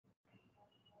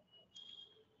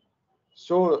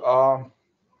So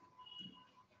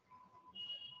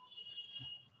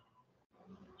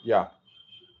yeah,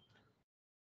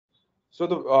 so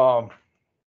the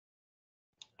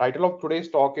title of today's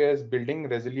talk is building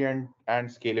resilient and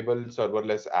scalable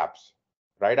serverless apps.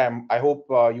 Right? I hope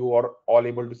you are all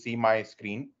able to see my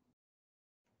screen.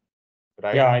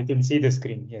 Right? Yeah, I can see the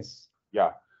screen. Yes.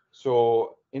 Yeah.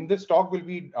 So in this talk, we'll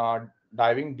be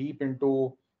diving deep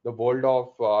into the world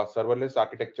of serverless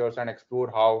architectures and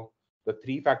explore how the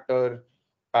three-factor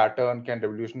pattern can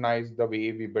revolutionize the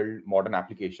way we build modern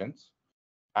applications.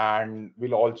 And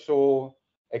we'll also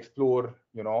explore,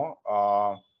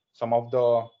 some of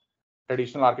the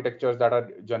traditional architectures that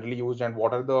are generally used and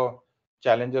what are the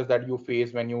challenges that you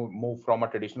face when you move from a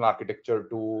traditional architecture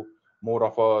to more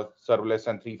of a serverless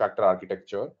and three-factor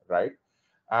architecture, right?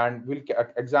 And we'll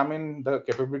examine the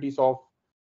capabilities of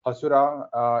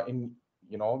Hasura in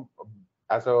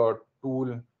as a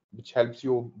tool which helps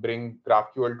you bring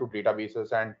GraphQL to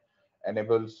databases and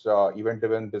enables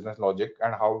event-driven business logic,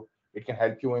 and how it can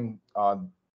help you in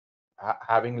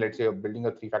having, let's say, building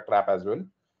a three-factor app as well.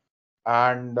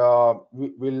 And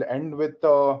we'll end with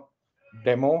a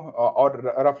demo,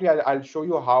 roughly I'll show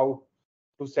you how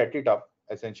to set it up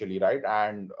essentially, right?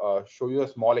 And show you a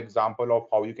small example of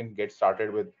how you can get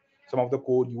started with some of the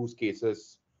core use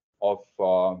cases of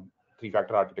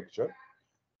three-factor architecture.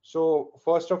 So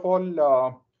first of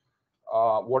all,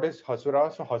 what is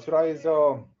Hasura? So Hasura is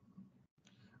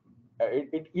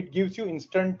it gives you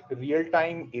instant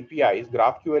real-time APIs,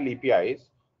 GraphQL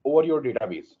APIs over your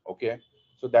database. Okay,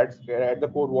 so that's at the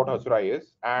core what Hasura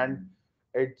is, and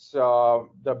it's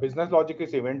the business logic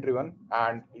is event-driven,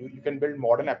 and you can build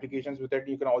modern applications with it.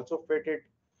 You can also fit it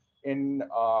in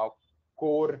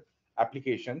core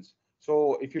applications.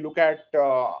 So if you look at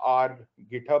our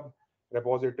GitHub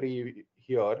repository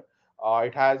here,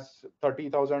 it has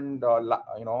 30,000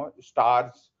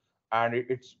 stars, and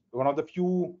it's one of the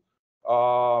few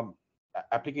um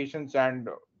applications and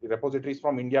repositories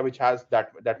from India which has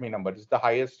that many numbers. It's the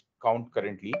highest count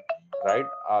currently, right?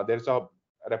 There's a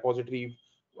repository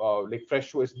like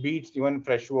Freshworks, beats even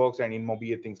Freshworks and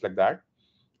InMobi, things like that,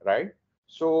 right?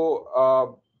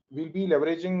 So we'll be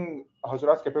leveraging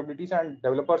Hasura's capabilities, and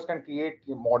developers can create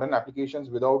modern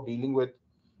applications without dealing with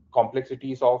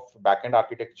complexities of backend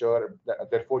architecture.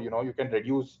 Therefore, you can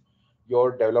reduce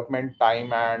your development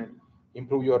time and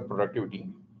improve your productivity,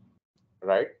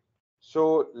 right?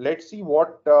 So let's see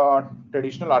what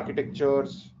traditional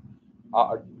architectures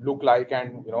look like,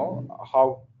 and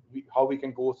how we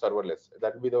can go serverless.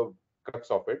 That will be the crux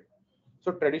of it.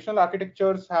 So traditional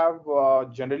architectures have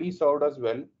generally served us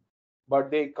well,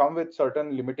 but they come with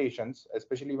certain limitations,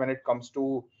 especially when it comes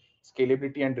to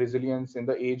scalability and resilience in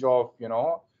the age of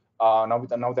now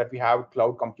that we have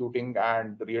cloud computing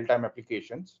and real-time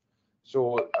applications.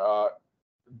 So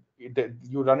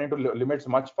you run into limits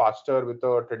much faster with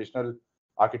a traditional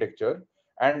architecture.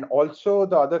 And also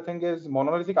the other thing is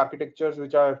monolithic architectures,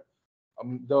 which are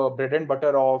the bread and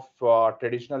butter of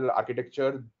traditional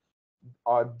architecture.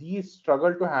 These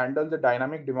struggle to handle the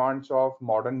dynamic demands of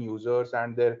modern users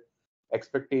and their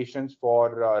expectations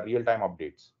for real-time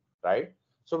updates, right?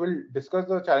 So we'll discuss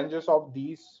the challenges of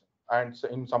these and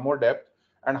in some more depth,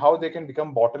 and how they can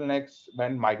become bottlenecks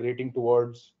when migrating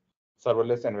towards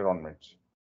serverless environments.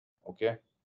 Okay,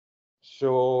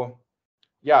 so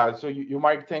yeah, so you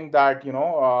might think that to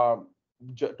go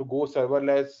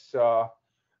serverless,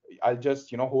 I'll just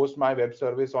host my web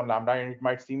service on Lambda, and it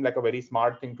might seem like a very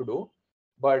smart thing to do,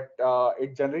 but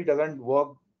it generally doesn't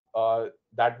work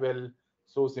that well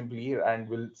so simply, and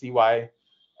we'll see why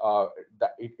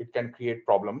that it can create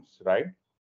problems, right?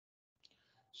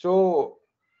 So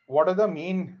what are the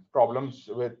main problems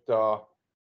with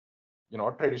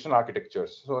traditional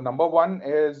architectures? So number one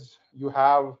is you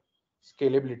have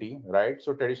scalability, right?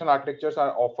 So traditional architectures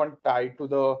are often tied to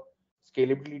the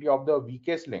scalability of the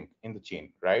weakest link in the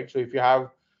chain, right? So if you have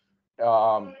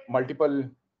multiple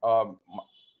um,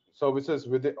 services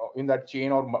within in that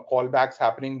chain, or callbacks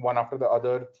happening one after the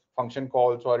other, function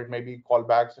calls, or it may be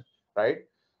callbacks, right?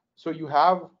 So you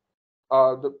have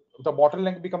the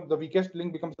bottleneck becomes the weakest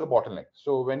link becomes the bottleneck.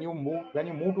 So when you move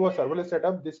to a serverless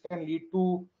setup, this can lead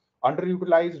to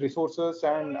underutilized resources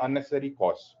and unnecessary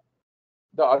costs.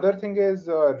 The other thing is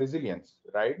resilience,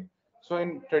 right? So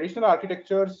in traditional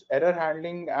architectures, error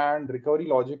handling and recovery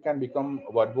logic can become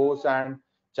verbose and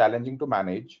challenging to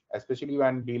manage, especially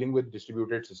when dealing with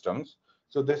distributed systems.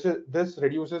 So this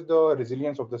reduces the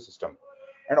resilience of the system.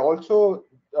 And also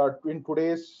in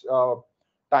today's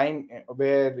time,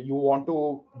 where you want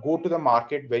to go to the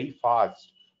market very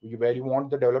fast, where you want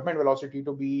the development velocity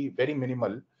to be very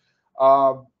minimal,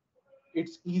 uh,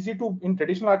 it's easy to, in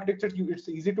traditional architecture, it's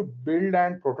easy to build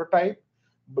and prototype,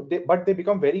 but they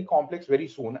become very complex very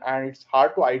soon, and it's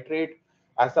hard to iterate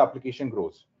as the application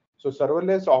grows. So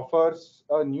serverless offers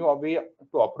a new way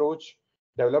to approach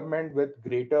development with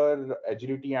greater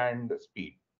agility and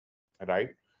speed, right?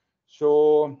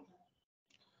 So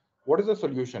what is the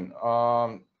solution?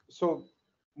 So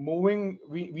we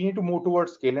need to move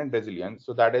towards scale and resilience.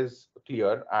 So that is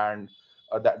clear, and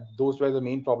that those were the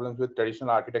main problems with traditional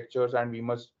architectures, and we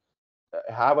must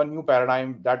have a new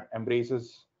paradigm that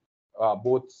embraces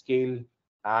both scale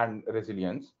and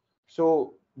resilience.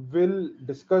 So we'll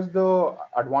discuss the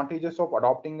advantages of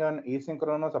adopting an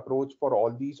asynchronous approach for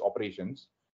all these operations,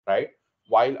 right?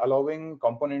 While allowing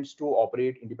components to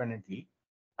operate independently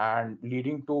and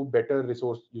leading to better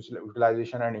resource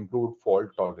utilization and improved fault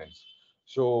tolerance.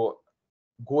 So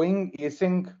going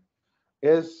async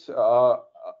is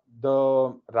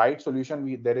the right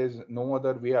solution. There is no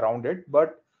other way around it,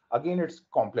 but again, it's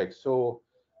complex. So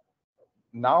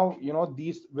now,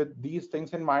 these, with these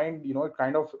things in mind, it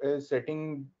kind of is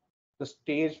setting the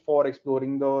stage for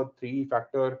exploring the three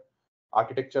factor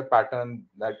architecture pattern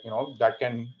that, that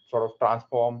can sort of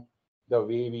transform the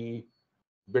way we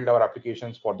build our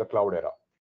applications for the cloud era,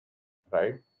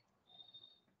 right?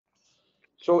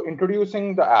 So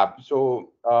introducing the app.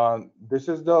 So this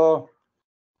is the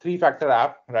three factor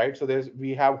app, right? So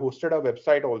we have hosted a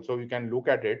website also, you can look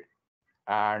at it,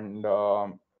 and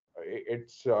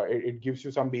it gives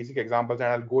you some basic examples, and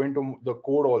I'll go into the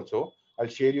code also. I'll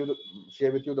share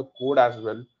with you the code as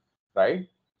well, right?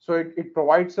 So it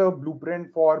provides a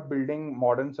blueprint for building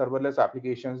modern serverless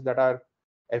applications that are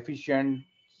efficient,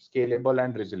 scalable,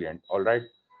 and resilient. All right.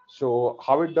 So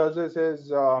how it does this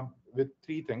is with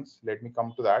three things. Let me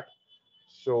come to that.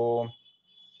 So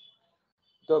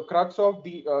the crux of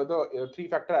the three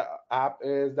factor app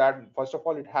is that, first of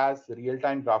all, it has real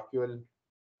time GraphQL,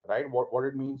 right? What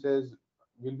it means is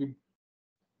we'll be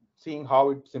seeing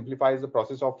how it simplifies the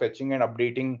process of fetching and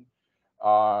updating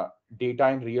data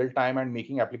in real time and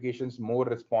making applications more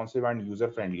responsive and user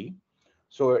friendly.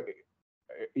 So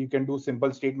you can do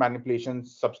simple state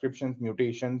manipulations, subscriptions,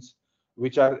 mutations,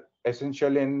 which are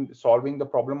essential in solving the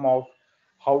problem of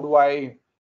how do I,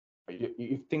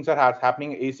 if things are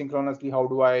happening asynchronously, how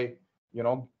do I,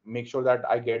 make sure that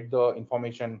I get the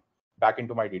information back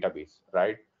into my database,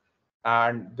 right?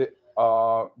 And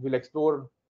we'll explore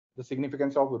the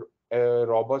significance of a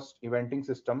robust eventing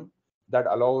system that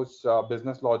allows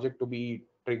business logic to be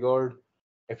triggered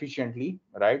efficiently,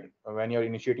 right? When you're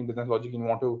initiating business logic, you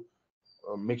want to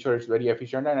make sure it's very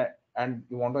efficient, and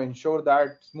you want to ensure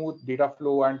that smooth data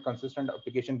flow and consistent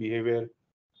application behavior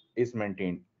is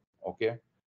maintained. Okay.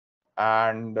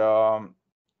 And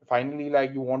finally,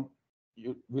 like,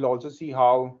 you will also see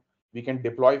how we can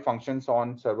deploy functions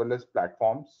on serverless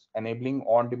platforms, enabling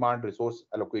on-demand resource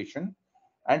allocation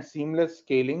and seamless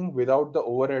scaling without the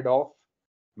overhead of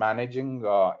managing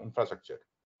infrastructure.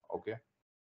 Okay.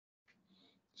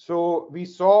 So we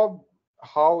saw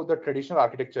how the traditional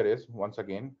architecture is, once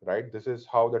again, right? This is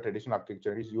how the traditional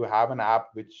architecture is. You have an app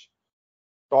which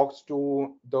talks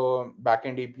to the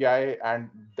backend API, and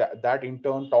that in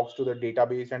turn talks to the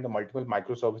database and the multiple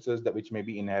microservices that which may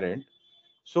be inherent.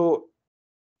 So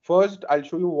first, I'll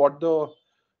show you what the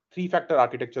three-factor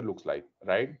architecture looks like,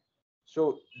 right?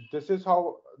 So this is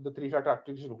how the three-factor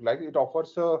architecture looks like. It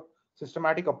offers a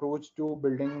systematic approach to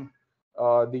building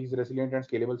these resilient and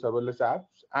scalable serverless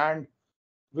apps, and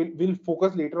we'll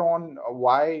focus later on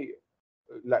why,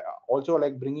 like, also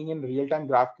like bringing in real-time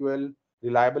GraphQL,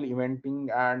 reliable eventing,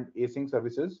 and async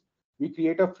services. We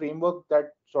create a framework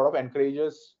that sort of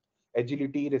encourages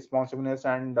agility, responsiveness,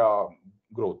 and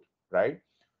growth, right?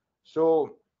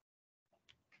 So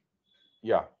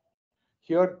yeah,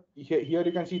 here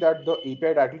you can see that the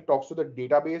API directly talks to the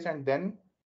database, and then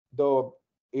the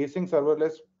async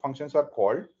serverless functions are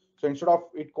called. So instead of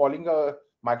it calling a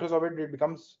microservice, it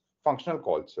becomes functional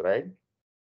calls, right?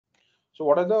 So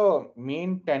what are the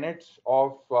main tenets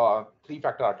of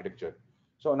three-factor architecture?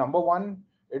 So number one,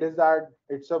 it is that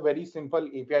it's a very simple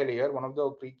API layer. One of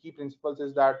the key principles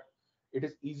is that it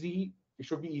is easy. It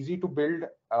should be easy to build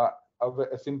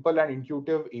a simple and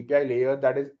intuitive API layer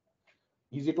that is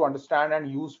easy to understand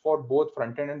and use for both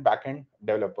front-end and back-end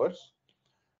developers.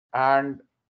 And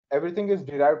everything is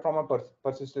derived from a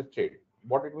persistent state.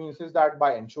 What it means is that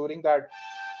by ensuring that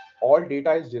all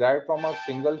data is derived from a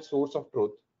single source of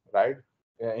truth, right?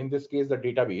 In this case, the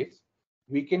database,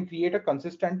 we can create a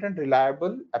consistent and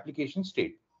reliable application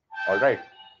state. All right.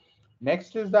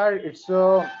 Next is that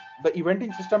the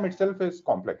eventing system itself is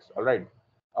complex. All right.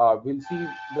 We'll see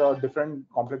the different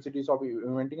complexities of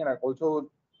eventing, and also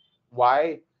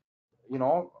why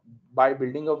by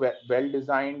building a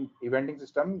well-designed eventing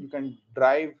system, you can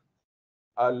drive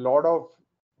a lot of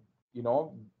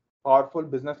powerful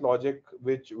business logic,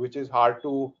 which is hard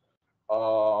to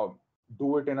uh,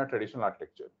 do it in a traditional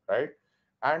architecture, right?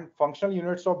 And functional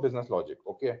units of business logic.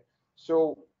 Okay,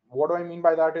 so what do I mean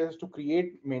by that is to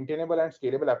create maintainable and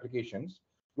scalable applications.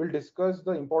 We'll discuss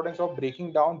the importance of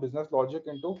breaking down business logic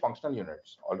into functional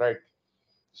units. All right.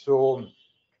 So,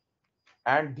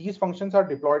 and these functions are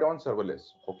deployed on serverless.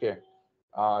 Okay.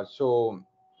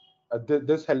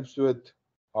 This helps with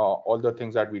all the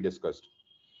things that we discussed.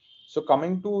 So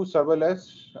coming to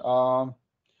serverless, so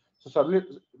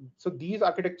serverless, so these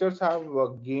architectures have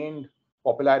gained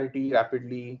popularity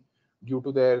rapidly due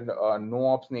to their no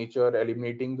ops nature,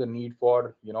 eliminating the need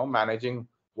for managing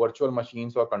virtual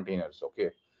machines or containers.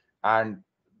 Okay, and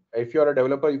if you're a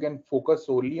developer, you can focus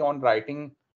solely on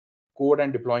writing code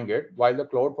and deploying it, while the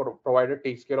cloud provider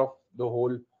takes care of the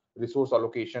whole resource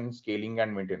allocation, scaling,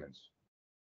 and maintenance.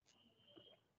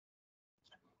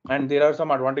 And there are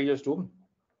some advantages too.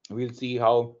 We'll see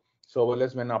how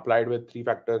serverless, when applied with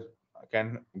 3factor,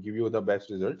 can give you the best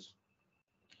results.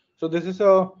 So this is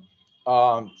a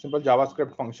simple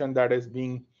JavaScript function that is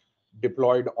being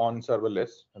deployed on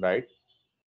serverless, right?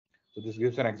 So this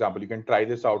gives an example. You can try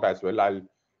this out as well.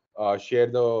 I'll share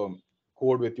the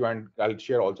code with you, and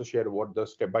I'll also share what the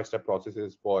step-by-step process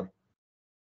is for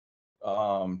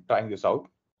trying this out.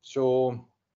 So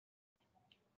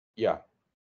yeah.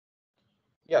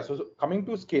 So coming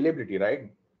to scalability,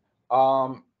 right?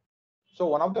 Um, So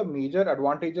one of the major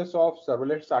advantages of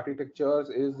serverless architectures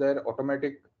is their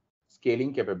automatic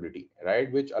scaling capability,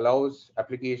 right? Which allows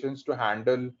applications to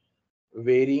handle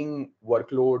varying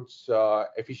workloads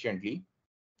efficiently.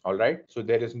 All right. So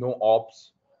there is no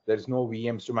ops, there is no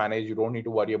VMs to manage. You don't need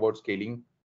to worry about scaling.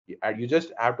 You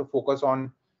just have to focus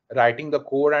on writing the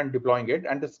code and deploying it,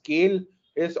 and the scale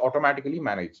is automatically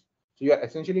managed. So you are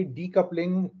essentially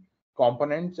decoupling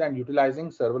components and utilizing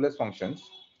serverless functions,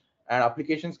 and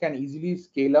applications can easily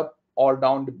scale up or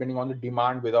down depending on the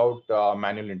demand without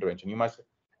manual intervention.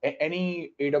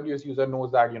 Any AWS user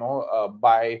knows that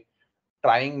by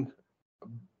trying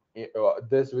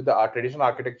this with the traditional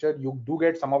architecture, you do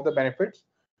get some of the benefits,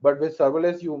 but with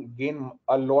serverless, you gain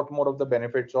a lot more of the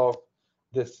benefits of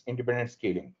this independent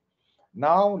scaling.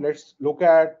 Now let's look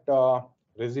at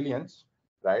resilience,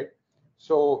 right?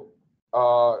 So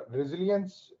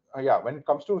resilience, yeah, when it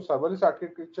comes to serverless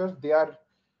architectures, they are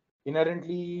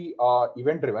inherently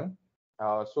event driven.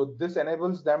 So this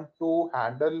enables them to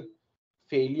handle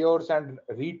failures and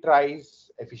retries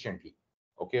efficiently.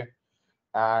 Okay,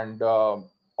 and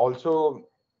also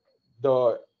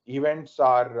the events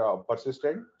are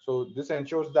persistent. So this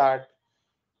ensures that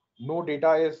no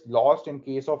data is lost in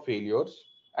case of failures,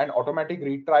 and automatic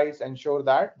retries ensure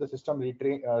that the system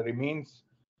remains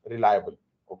reliable.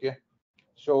 Okay,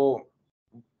 so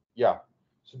yeah,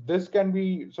 so this can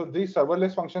be, so these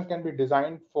serverless functions can be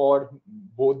designed for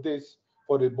both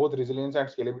resilience and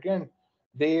scalability, and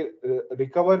they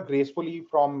recover gracefully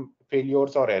from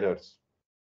failures or errors.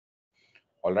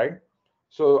 All right.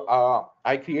 So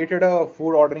I created a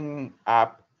food ordering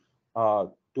app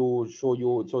to show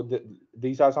you. So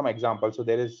these are some examples. So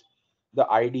there is the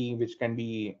ID, which can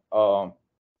be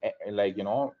like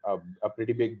a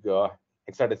pretty big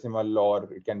hexadecimal,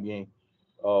 or it can be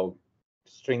a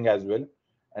string as well.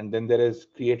 And then there is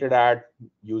created at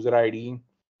user ID.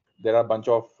 There are a bunch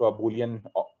of Boolean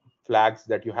flags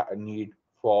that you need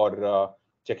for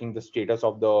checking the status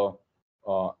of the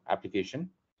application.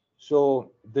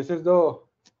 So this is the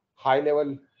high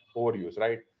level overviews,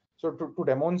 right? So to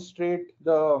demonstrate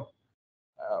the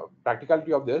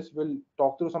practicality of this, we'll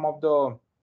talk through some of the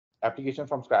applications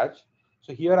from scratch.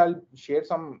 So here I'll share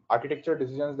some architecture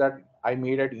decisions that I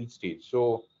made at each stage.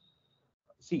 So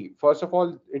see, first of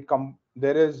all,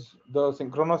 there is the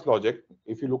synchronous logic.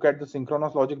 If you look at the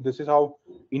synchronous logic, this is how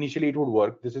initially it would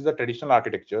work. This is the traditional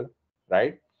architecture,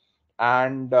 right?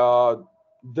 And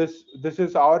this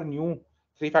is our new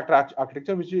three-factor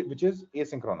architecture, which is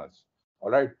asynchronous. All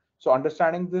right. So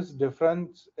understanding this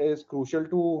difference is crucial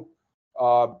to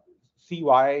see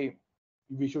why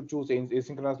we should choose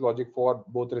asynchronous logic for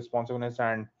both responsiveness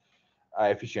and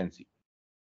efficiency.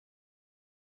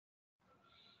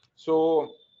 So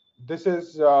this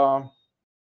is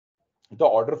the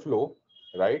order flow,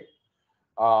 right?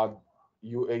 Uh,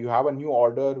 you have a new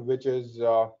order which is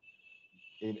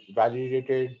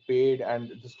validated, paid,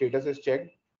 and the status is checked,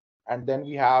 and then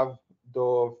we have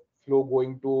the flow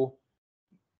going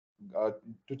uh,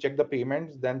 to check the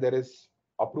payments. Then there is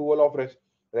approval of the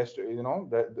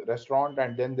restaurant,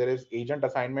 and then there is agent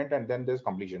assignment, and then there's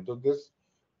completion. So this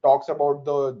talks about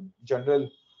the general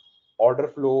order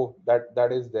flow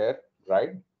that is there,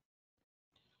 right?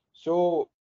 So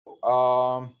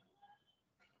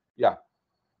yeah.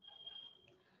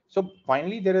 So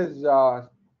finally, there is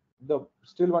the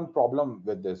still one problem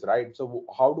with this, right? So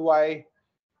how do I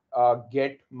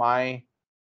get my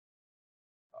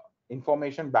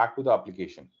information back to the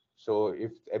application? So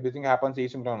if everything happens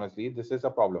asynchronously, this is a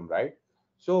problem, right?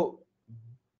 So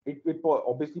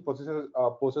obviously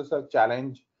poses a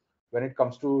challenge when it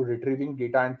comes to retrieving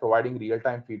data and providing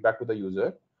real-time feedback to the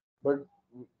user. But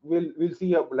we'll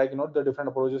see like the different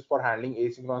approaches for handling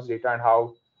asynchronous data and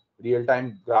how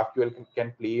real-time GraphQL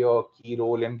can play a key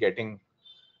role in getting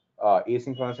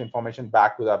asynchronous information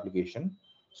back to the application.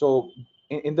 So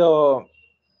in the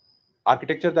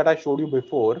architecture that I showed you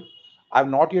before, I've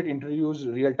not yet introduced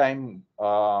real-time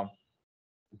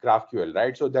GraphQL,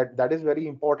 right? So that is very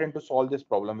important to solve this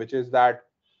problem, which is that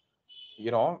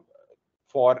you know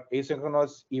for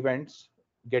asynchronous events,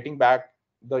 getting back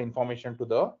the information to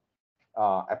the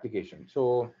application.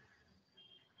 So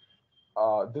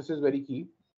this is very key.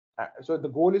 So the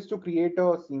goal is to create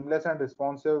a seamless and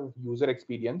responsive user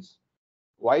experience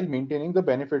while maintaining the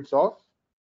benefits of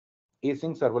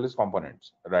async serverless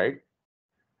components, right?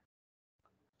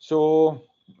 So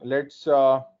let's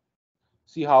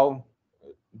see how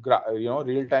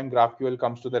real-time GraphQL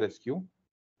comes to the rescue,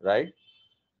 right?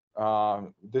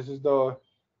 This is the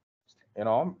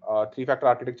three-factor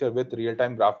architecture with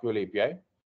real-time GraphQL API.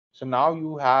 So now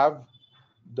you have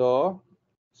the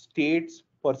states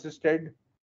persisted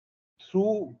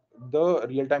through the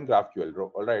real-time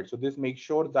GraphQL. All right. So this makes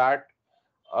sure that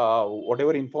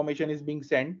whatever information is being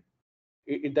sent,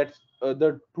 that's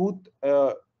the truth.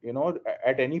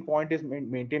 At any point is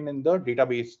maintained in the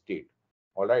database state.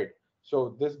 All right.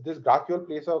 So this GraphQL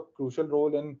plays a crucial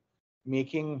role in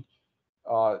making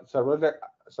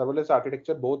serverless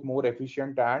architecture both more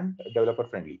efficient and developer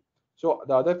friendly. So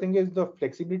the other thing is the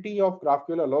flexibility of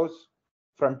GraphQL allows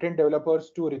front-end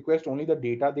developers to request only the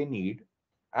data they need,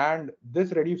 and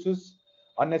this reduces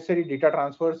unnecessary data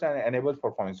transfers and enables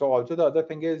performance. So also the other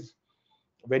thing is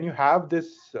when you have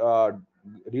this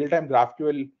real-time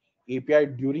GraphQL API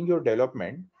during your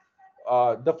development,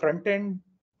 the front-end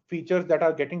features that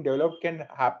are getting developed can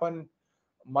happen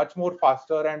much more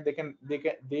faster, and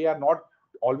they are not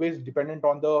always dependent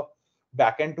on the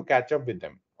backend to catch up with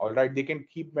them. All right, they can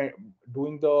keep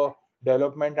doing the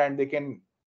development and they can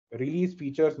release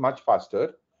features much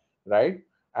faster, right?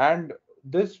 And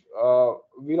this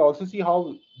we'll also see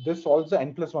how this solves the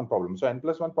n+1 problem. So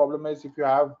n+1 problem is if you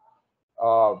have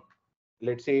uh,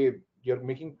 let's say you're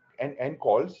making n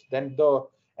calls, then the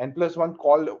n+1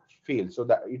 call fails. So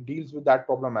that it deals with that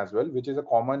problem as well, which is a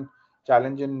common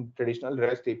challenge in traditional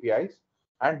REST APIs.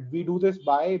 And we do this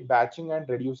by batching and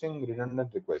reducing redundant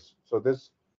requests. So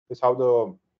this is how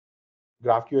the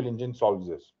GraphQL engine solves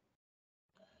this.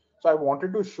 So I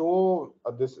wanted to show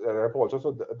this repo also.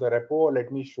 So the repo,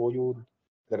 let me show you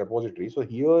the repository. So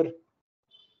here,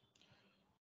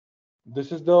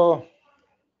 this is the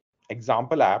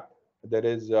example app. There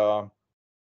is, let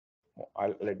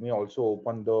me also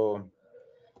open the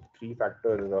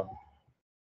three-factor.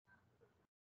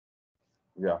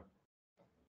 Yeah.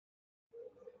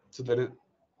 So there is.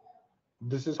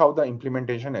 This is how the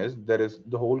implementation is. There is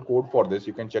the whole code for this.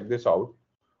 You can check this out.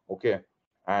 Okay.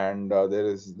 And there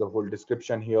is the whole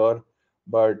description here.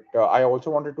 But I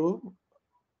also wanted to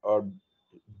uh,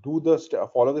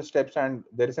 follow the steps, and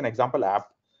there is an example app.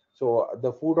 So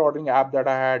the food ordering app that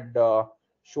I had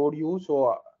showed you,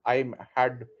 so I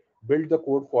had built the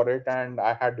code for it and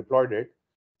I had deployed it.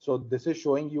 So this is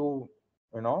showing you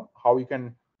how you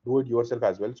can do it yourself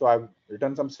as well. So I've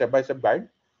written some step-by-step guide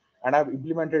and I've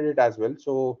implemented it as well.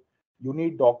 So you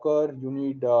need Docker, you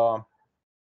need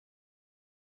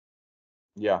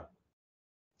yeah.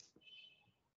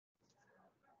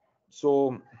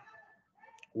 So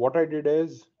what I did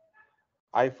is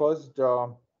I first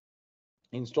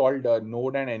installed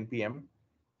Node and npm.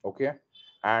 Okay.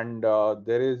 And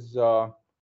there is the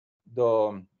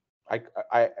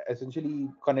I essentially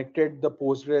connected the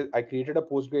Postgre. I created a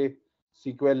Postgre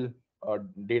SQL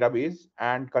database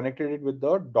and connected it with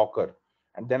the Docker,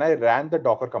 and then I ran the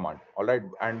Docker command. All right,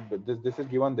 and this is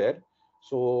given there.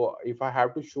 So if I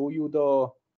have to show you the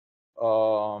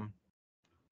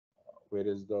where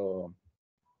is the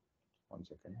 1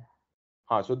 second.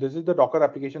 So this is the Docker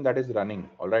application that is running.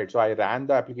 All right, so I ran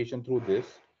the application through this.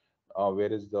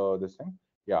 Where is the this thing?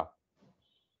 Yeah,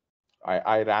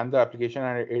 I ran the application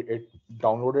and it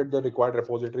downloaded the required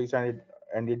repositories and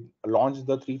it launched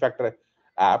the three-factor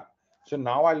app. So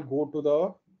now I'll go to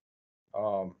the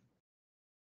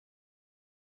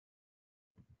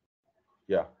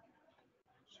yeah.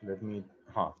 So let me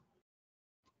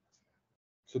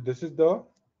So this is the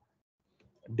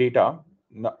data.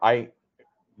 Now,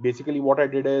 basically what I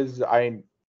did is I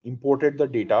imported the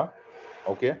data.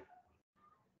 Okay.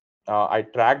 I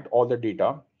tracked all the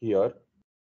data here,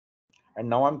 and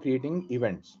now I'm creating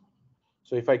events.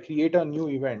 So if I create a new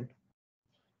event,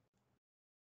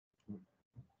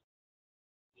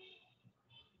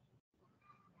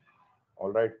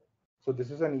 all right. So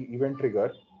this is an event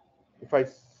trigger. If I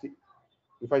see,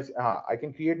 if I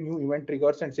can create new event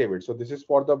triggers and save it. So this is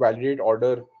for the validate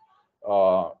order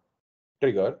uh,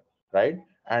 trigger, right?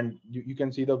 And you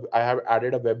can see I have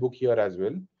added a webhook here as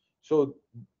well. So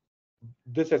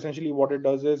this essentially what it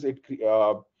does is it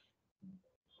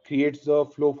creates the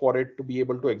flow for it to be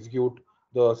able to execute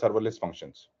the serverless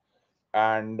functions.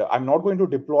 And I'm not going to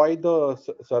deploy the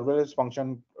serverless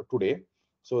function today,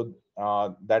 so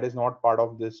that is not part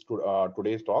of this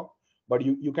today's talk. But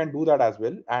you can do that as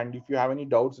well. And if you have any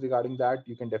doubts regarding that,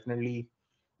 you can definitely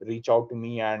reach out to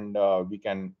me, and we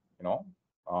can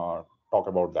talk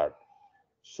about that.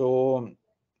 So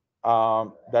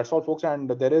that's all, folks. And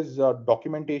there is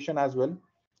documentation as well.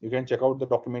 You can check out the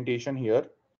documentation here,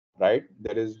 right?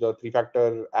 There is the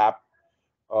 3factor app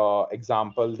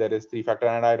example. There is 3factor,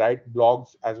 and I write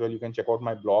blogs as well. You can check out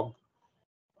my blog.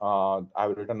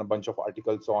 I've written a bunch of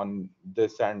articles on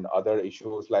this and other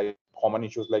issues, like common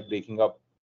issues like breaking up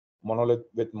monolith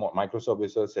with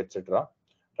microservices, etc.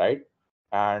 Right?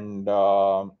 And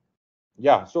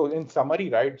yeah, so in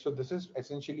summary, right? So this is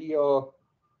essentially a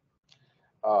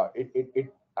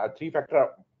 3factor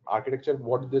architecture.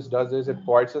 What this does is it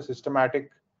provides a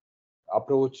systematic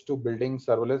approach to building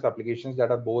serverless applications that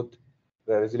are both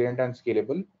resilient and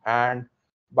scalable. And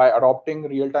by adopting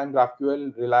real-time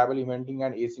GraphQL, reliable eventing,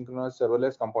 and asynchronous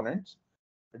serverless components,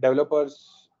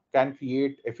 developers can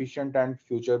create efficient and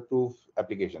future-proof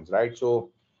applications, right? So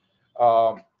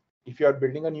if you are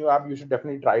building a new app, you should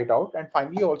definitely try it out. And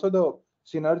finally, also the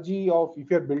synergy of, if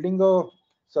you're building a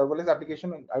serverless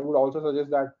application, I would also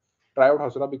suggest that try out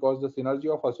Hasura, because the synergy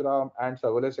of Hasura and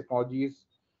serverless technologies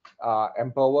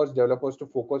empowers developers to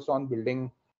focus on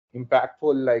building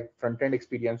impactful like front-end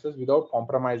experiences without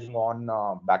compromising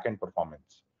on back-end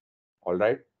performance. All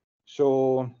right.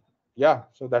 So yeah,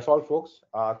 so that's all, folks.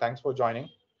 Thanks for joining.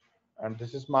 And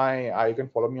this is you can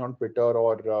follow me on Twitter,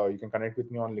 or you can connect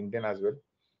with me on LinkedIn as well.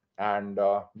 And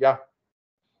yeah,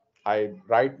 I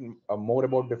write more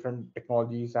about different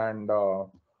technologies and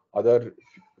other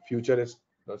futurist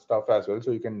stuff as well.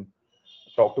 So you can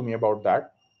talk to me about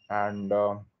that. And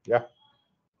yeah,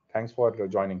 thanks for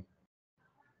joining.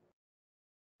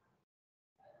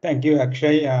 Thank you,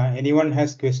 Akshay. Anyone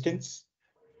has questions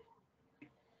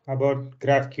about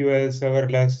GraphQL,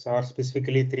 serverless, or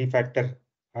specifically 3factor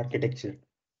architecture?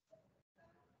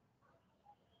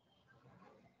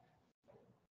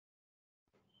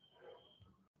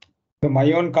 So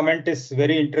my own comment is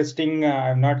very interesting.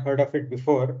 I've not heard of it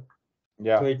before.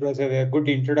 Yeah. So it was a good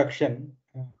introduction.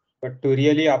 But to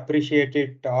really appreciate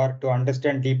it or to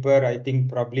understand deeper, I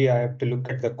think probably I have to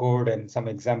look at the code and some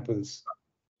examples.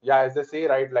 Yeah, as they say,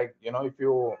 right? Like, if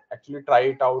you actually try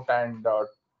it out and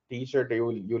teach it,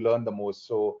 you learn the most.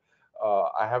 So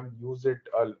I have used it.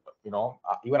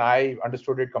 Even I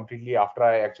understood it completely after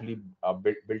I actually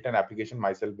built an application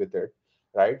myself with it,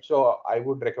 right? So I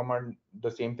would recommend the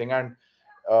same thing. And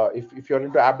if you're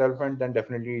into app development, then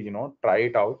definitely try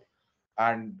it out.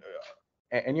 And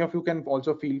any of you can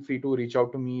also feel free to reach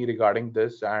out to me regarding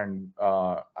this, and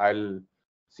I'll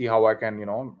see how I can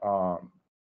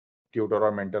tutor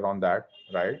or mentor on that,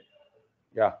 right?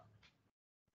 Yeah.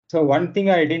 So one thing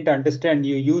I didn't understand,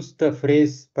 you used the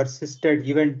phrase persisted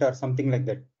event or something like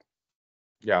that.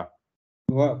 Yeah.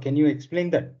 Can you explain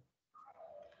that?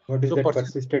 What is that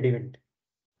persisted event?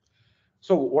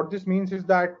 So what this means is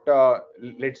that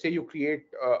let's say you create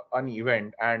an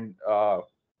event, and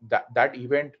that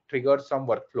event triggers some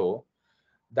workflow.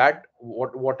 That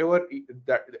whatever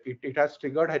that it has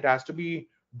triggered, it has to be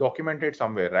documented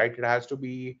somewhere, right? It has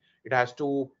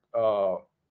to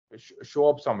show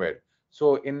up somewhere.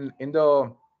 So in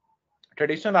the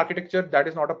traditional architecture, that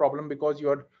is not a problem, because you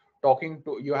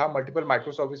have multiple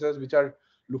microservices which are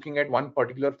looking at one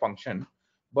particular function.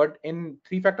 But in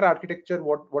 3factor architecture,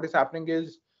 what is happening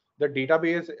is the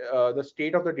database, the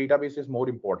state of the database is more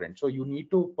important. So you need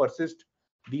to persist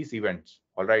these events.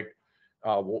 All right.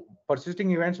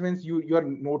 Persisting events means you are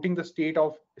noting the state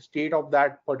of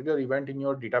that particular event in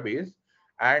your database,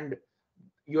 and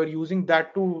you are using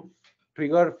that to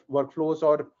trigger workflows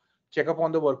or check up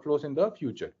on the workflows in the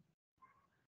future.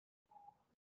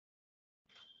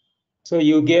 So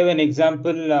you gave an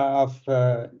example of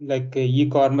like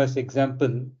e-commerce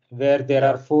example where there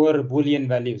are 4 Boolean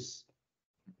values.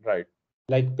 Right.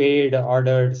 like paid,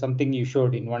 ordered, something you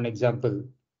showed in one example.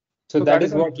 So that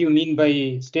is what you mean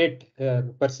by state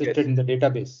persisted in the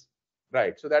database.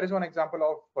 Right. So that is one example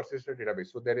of persistent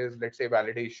database. So there is, let's say,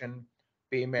 validation,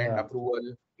 payment,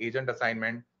 approval, agent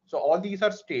assignment. So all these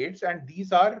are states, and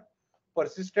these are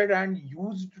persisted and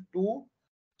used to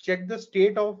check the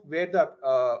state of where the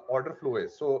order flow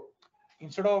is. So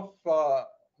instead of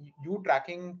you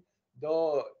tracking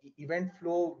the event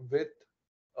flow with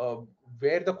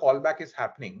where the callback is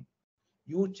happening,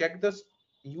 you check the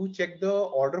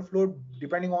order flow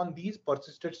depending on these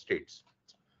persisted states.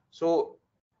 So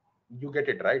you get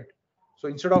it right. So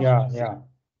instead of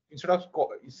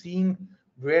seeing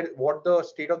what the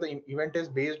state of the event is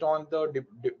based on the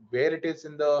where it is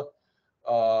in the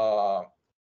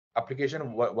application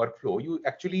workflow, you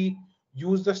actually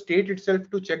use the state itself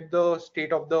to check the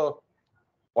state of the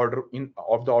order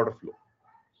flow.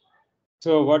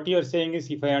 So what you're saying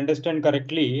is, if I understand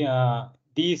correctly,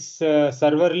 these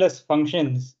serverless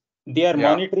functions, they are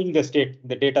monitoring the state,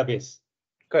 the database.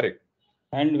 Correct.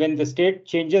 And when the state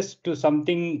changes to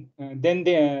something, then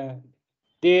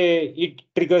it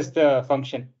triggers the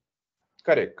function.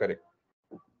 Correct.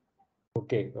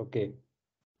 Okay.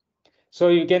 So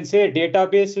you can say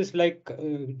database is like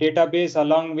database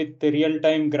along with the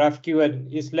real-time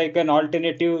GraphQL is like an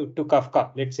alternative to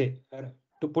Kafka, let's say,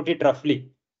 to put it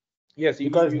roughly. Yes.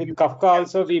 Because with Kafka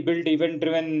also we build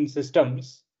event-driven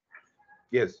systems.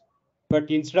 Yes.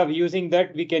 But instead of using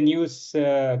that, we can use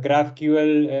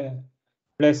GraphQL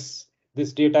plus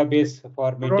this database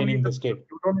for maintaining the state.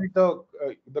 You don't need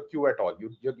the queue at all.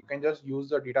 You can just use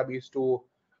the database to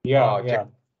check.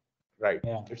 Right.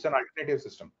 Yeah. It's an alternative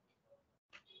system.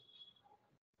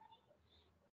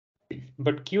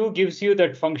 But queue gives you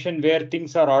that function where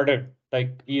things are ordered,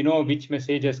 like you know which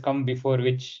message has come before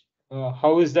which.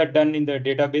 How is that done in the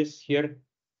database here?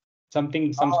 Some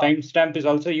timestamp is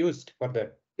also used for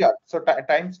that. Yeah. So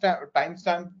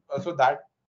timestamp. So that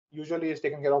usually is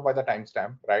taken care of by the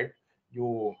timestamp, right?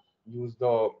 You use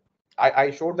the.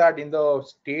 I showed that in the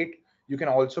state you can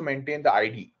also maintain the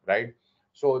ID, right?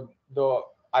 So the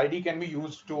ID can be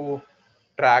used to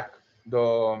track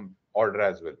the order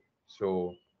as well.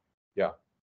 So yeah.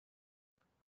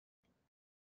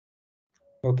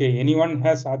 Okay. Anyone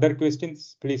has other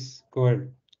questions? Please go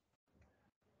ahead.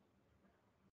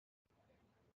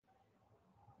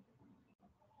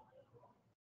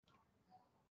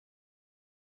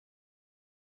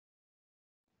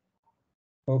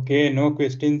 Okay, no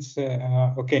questions.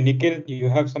 Okay, Nikhil, you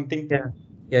have something?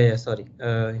 Yeah. Sorry.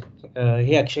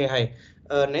 Hey Akshay, hi.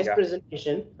 Nice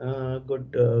presentation.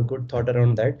 Good thought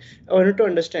around that. I wanted to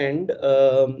understand.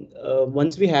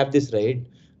 Once we have this right,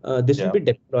 this will be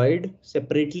deployed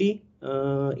separately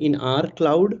in our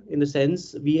cloud. In the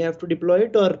sense, we have to deploy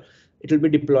it, or it will be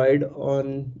deployed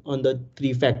on the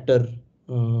 3factor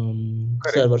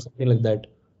server, something like that.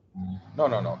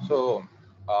 No. So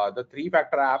the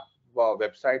 3factor app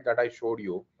website that I showed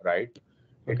you, right?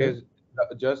 It is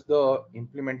just the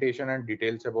implementation and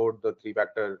details about the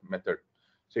 3factor method.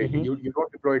 So you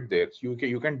don't deploy it there. So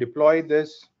you can deploy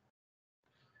this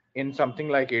in something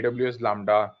like AWS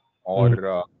Lambda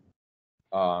or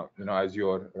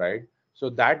Azure, right? So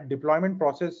that deployment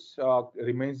process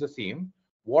remains the same.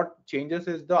 What changes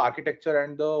is the architecture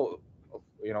and the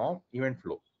event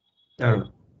flow. Right?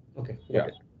 Okay. Got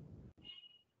it.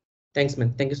 Thanks,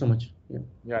 man. Thank you so much.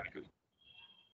 Yeah.